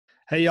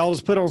Hey, y'all,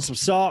 let's put on some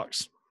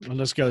socks and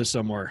let's go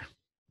somewhere.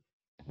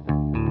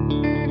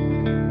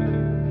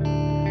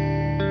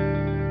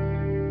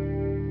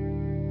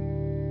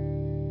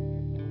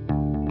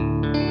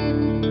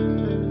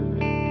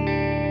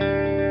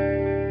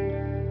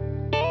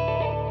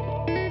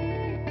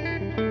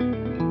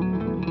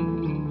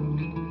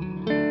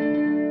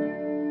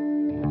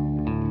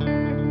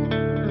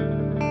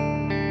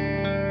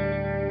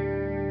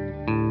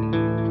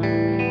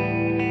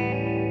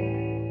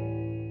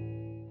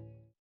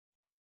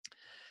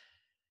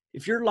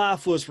 If your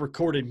life was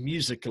recorded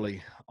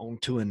musically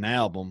onto an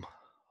album,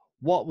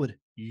 what would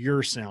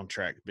your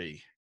soundtrack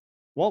be?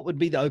 What would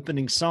be the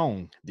opening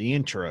song, the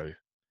intro?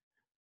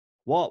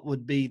 What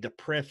would be the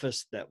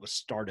preface that would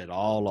start it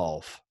all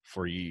off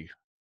for you?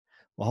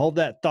 Well, hold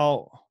that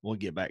thought. We'll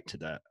get back to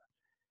that.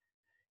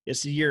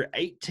 It's the year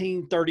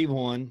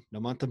 1831, the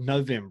month of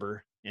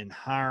November, in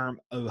Hiram,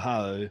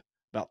 Ohio,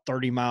 about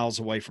 30 miles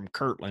away from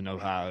Kirtland,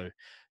 Ohio.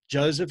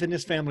 Joseph and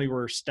his family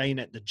were staying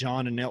at the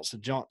John and Elsa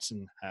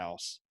Johnson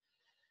house.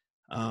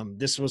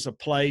 This was a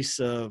place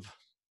of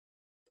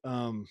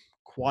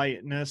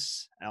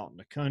quietness out in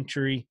the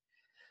country.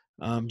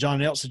 John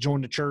and Elsa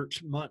joined the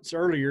church months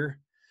earlier.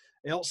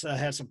 Elsa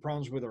had some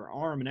problems with her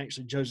arm, and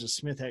actually Joseph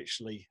Smith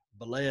actually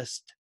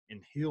blessed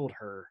and healed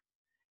her.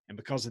 And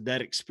because of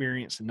that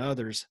experience and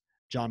others,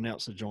 John and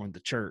Elsa joined the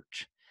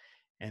church.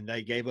 And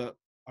they gave up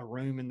a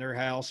room in their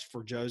house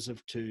for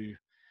Joseph to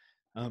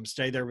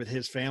stay there with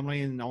his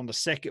family. And on the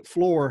second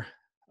floor,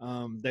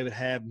 they would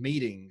have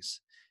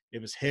meetings.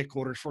 It was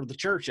headquarters for the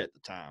church at the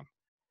time.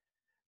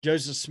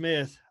 Joseph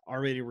Smith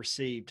already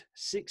received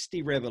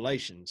 60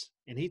 revelations,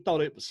 and he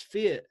thought it was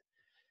fit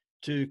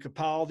to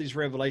compile these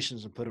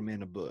revelations and put them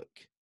in a book,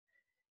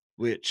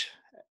 which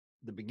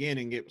the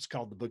beginning, it was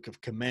called the Book of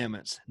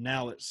Commandments.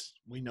 Now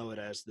we know it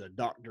as the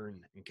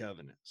Doctrine and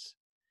Covenants.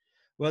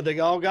 Well, they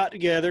all got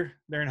together.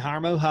 They're in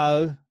Hiram,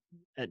 Ohio,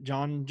 at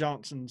John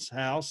Johnson's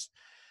house.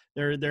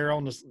 They're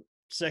on the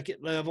second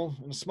level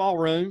in a small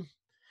room.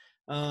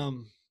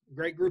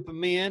 Great group of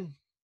men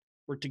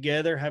were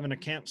together having a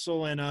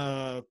council,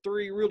 and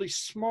three really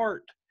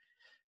smart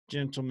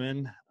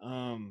gentlemen,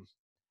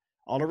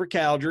 Oliver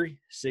Cowdery,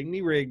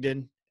 Sidney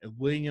Rigdon, and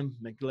William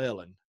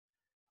McClellan,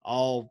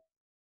 all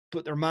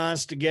put their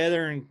minds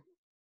together and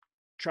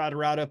try to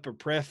write up a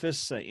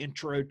preface, an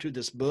intro to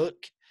this book.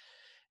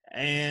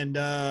 And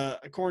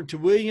according to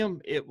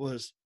William, it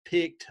was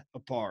picked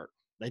apart.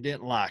 They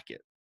didn't like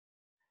it.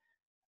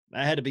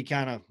 That had to be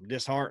kind of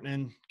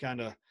disheartening, kind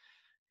of,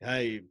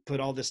 hey,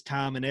 put all this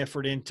time and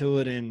effort into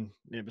it, and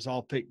it was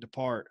all picked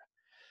apart.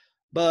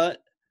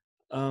 But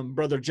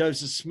Brother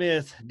Joseph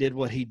Smith did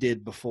what he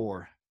did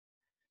before.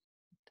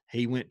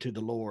 He went to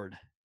the Lord,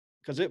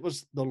 because it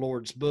was the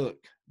Lord's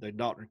book, the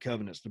Doctrine and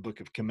Covenants, the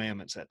Book of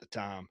Commandments at the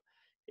time.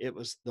 It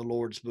was the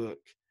Lord's book.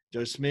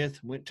 Joe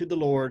Smith went to the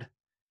Lord,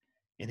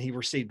 and he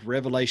received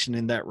revelation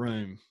in that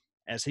room.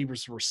 As he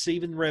was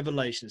receiving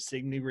revelation,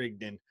 Sidney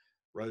Rigdon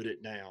wrote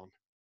it down.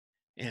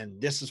 And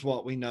this is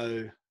what we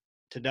know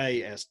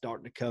today as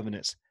Doctrine and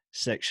Covenants,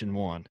 Section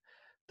 1.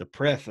 The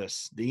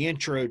preface, the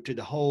intro to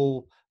the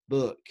whole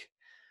book,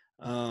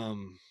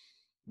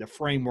 the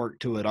framework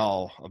to it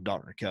all of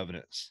Doctrine and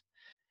Covenants.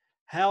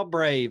 How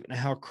brave and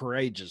how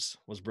courageous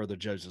was Brother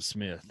Joseph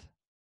Smith?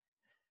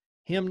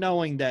 Him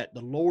knowing that the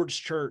Lord's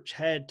church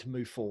had to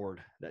move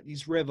forward, that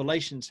these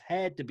revelations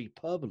had to be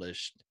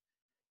published,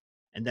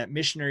 and that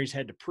missionaries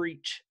had to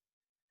preach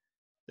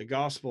the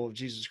gospel of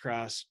Jesus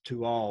Christ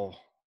to all.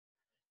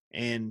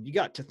 And you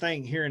got to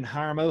think, here in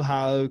Hiram,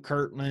 Ohio,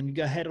 Kirtland,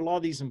 you had a lot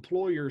of these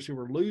employers who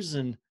were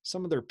losing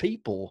some of their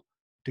people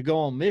to go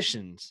on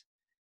missions.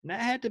 And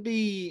that had to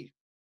be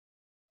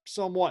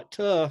somewhat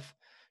tough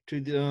to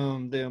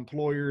the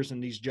employers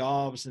and these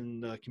jobs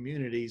and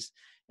communities.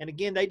 And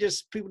again,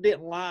 people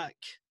didn't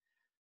like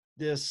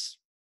this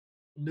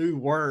new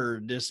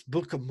word, this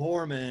Book of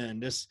Mormon,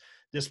 this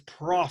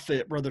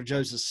prophet, Brother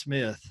Joseph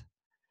Smith.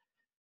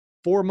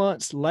 4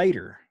 months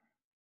later,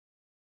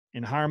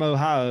 in Hiram,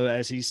 Ohio,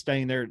 as he's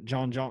staying there at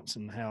John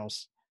Johnson's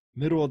house,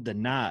 middle of the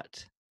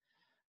night,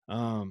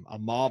 a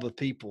mob of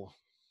people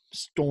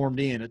stormed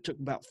in. It took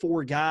about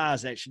 4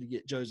 guys actually to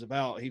get Joseph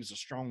out. He was a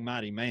strong,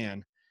 mighty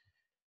man.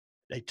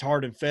 They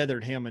tarred and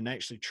feathered him and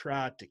actually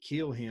tried to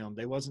kill him.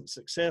 They wasn't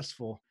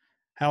successful.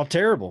 How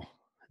terrible.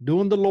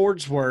 Doing the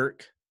Lord's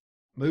work,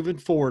 moving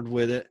forward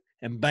with it,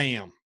 and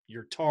bam,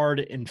 you're tarred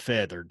and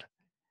feathered.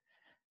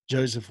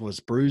 Joseph was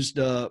bruised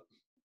up,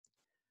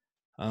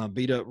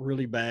 beat up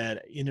really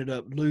bad, ended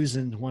up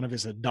losing one of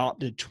his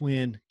adopted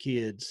twin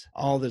kids.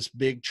 All this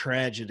big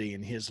tragedy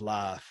in his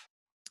life.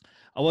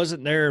 I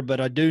wasn't there,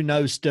 but I do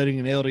know, studying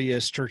in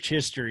LDS church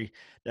history,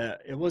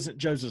 that it wasn't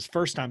Joseph's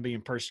first time being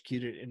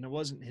persecuted, and it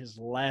wasn't his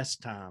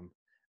last time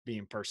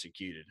being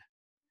persecuted.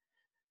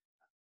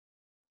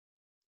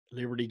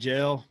 Liberty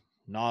Jail,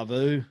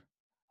 Nauvoo,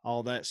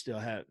 all that still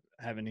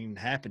haven't even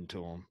happened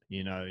to him.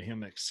 You know,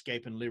 him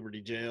escaping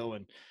Liberty Jail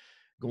and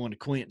going to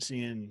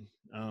Quincy and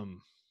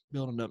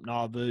building up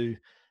Nauvoo,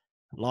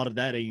 a lot of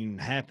that ain't even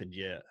happened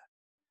yet.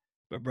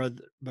 But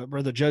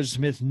Brother Joseph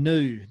Smith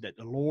knew that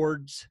the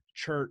Lord's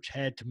church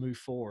had to move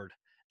forward,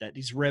 that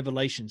these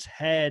revelations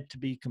had to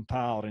be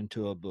compiled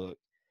into a book,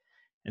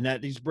 and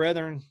that these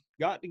brethren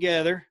got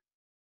together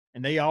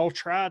and they all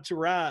tried to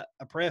write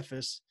a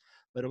preface,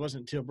 but it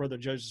wasn't until Brother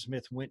Joseph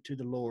Smith went to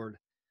the Lord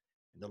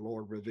and the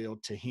Lord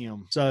revealed to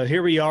him. So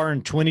here we are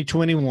in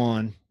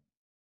 2021,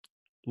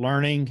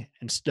 learning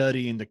and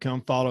studying the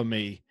Come Follow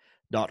Me,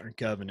 Doctrine and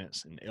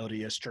Covenants, and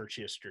LDS church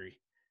history.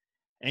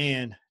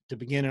 And to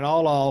begin it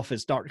all off,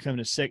 is Doctrine and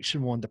Covenants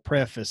Section 1, the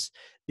preface,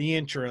 the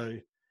intro,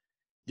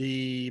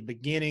 the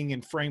beginning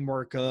and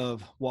framework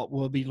of what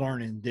we'll be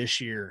learning this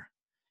year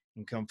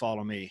in Come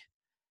Follow Me.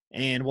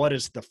 And what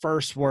is the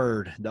first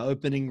word, the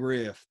opening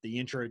riff, the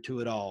intro to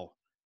it all?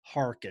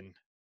 Hearken.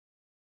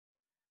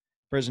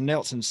 President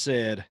Nelson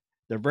said,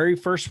 the very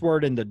first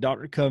word in the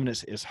Doctrine and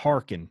Covenants is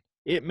hearken.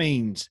 It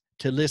means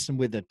to listen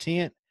with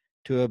intent,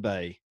 to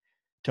obey.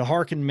 To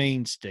hearken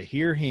means to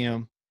hear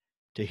him,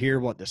 to hear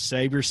what the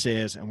Savior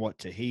says, and what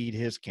to heed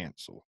his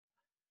counsel.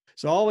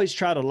 So I always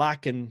try to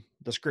liken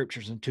the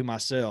scriptures unto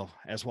myself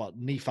as what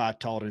Nephi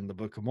taught in the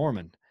Book of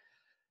Mormon.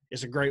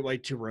 It's a great way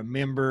to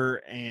remember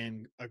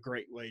and a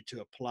great way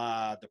to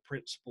apply the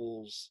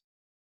principles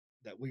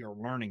that we are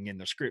learning in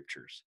the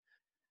scriptures.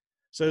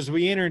 So as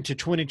we enter into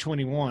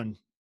 2021,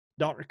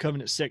 Doctrine and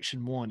Covenants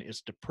Section 1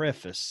 is the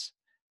preface,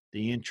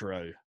 the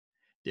intro,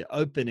 the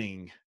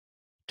opening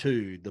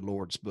to the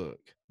Lord's book,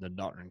 the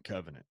Doctrine and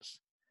Covenants.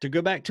 To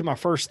go back to my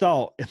first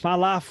thought, if my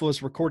life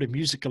was recorded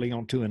musically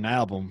onto an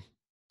album,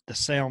 my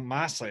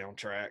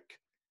soundtrack,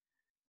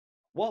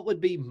 what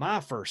would be my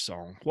first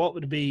song? What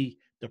would be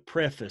the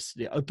preface,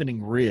 the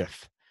opening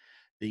riff,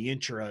 the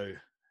intro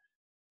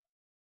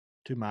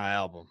to my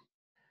album?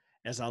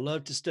 As I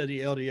love to study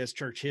LDS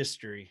church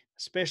history,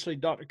 especially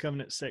Doctrine and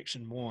Covenants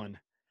Section 1,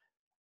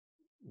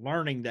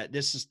 learning that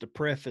this is the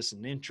preface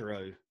and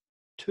intro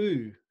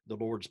to the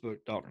Lord's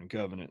book, Doctrine and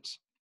Covenants,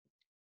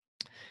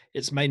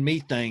 it's made me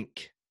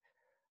think,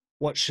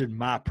 what should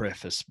my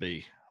preface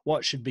be?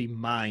 What should be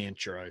my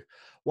intro?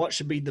 What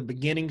should be the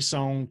beginning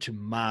song to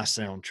my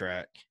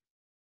soundtrack?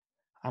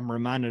 I'm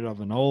reminded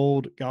of an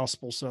old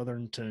gospel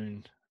Southern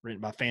tune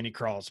written by Fanny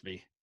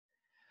Crosby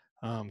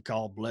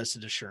called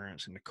Blessed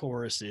Assurance. And the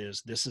chorus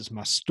is, this is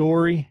my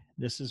story,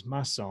 this is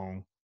my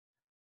song,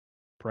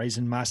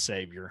 praising my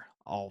Savior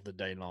all the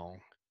day long.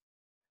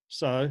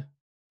 So,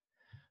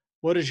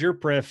 what is your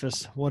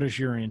preface? What is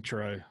your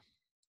intro?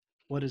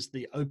 What is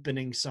the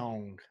opening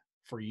song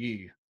for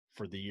you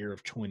for the year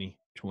of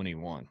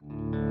 2021?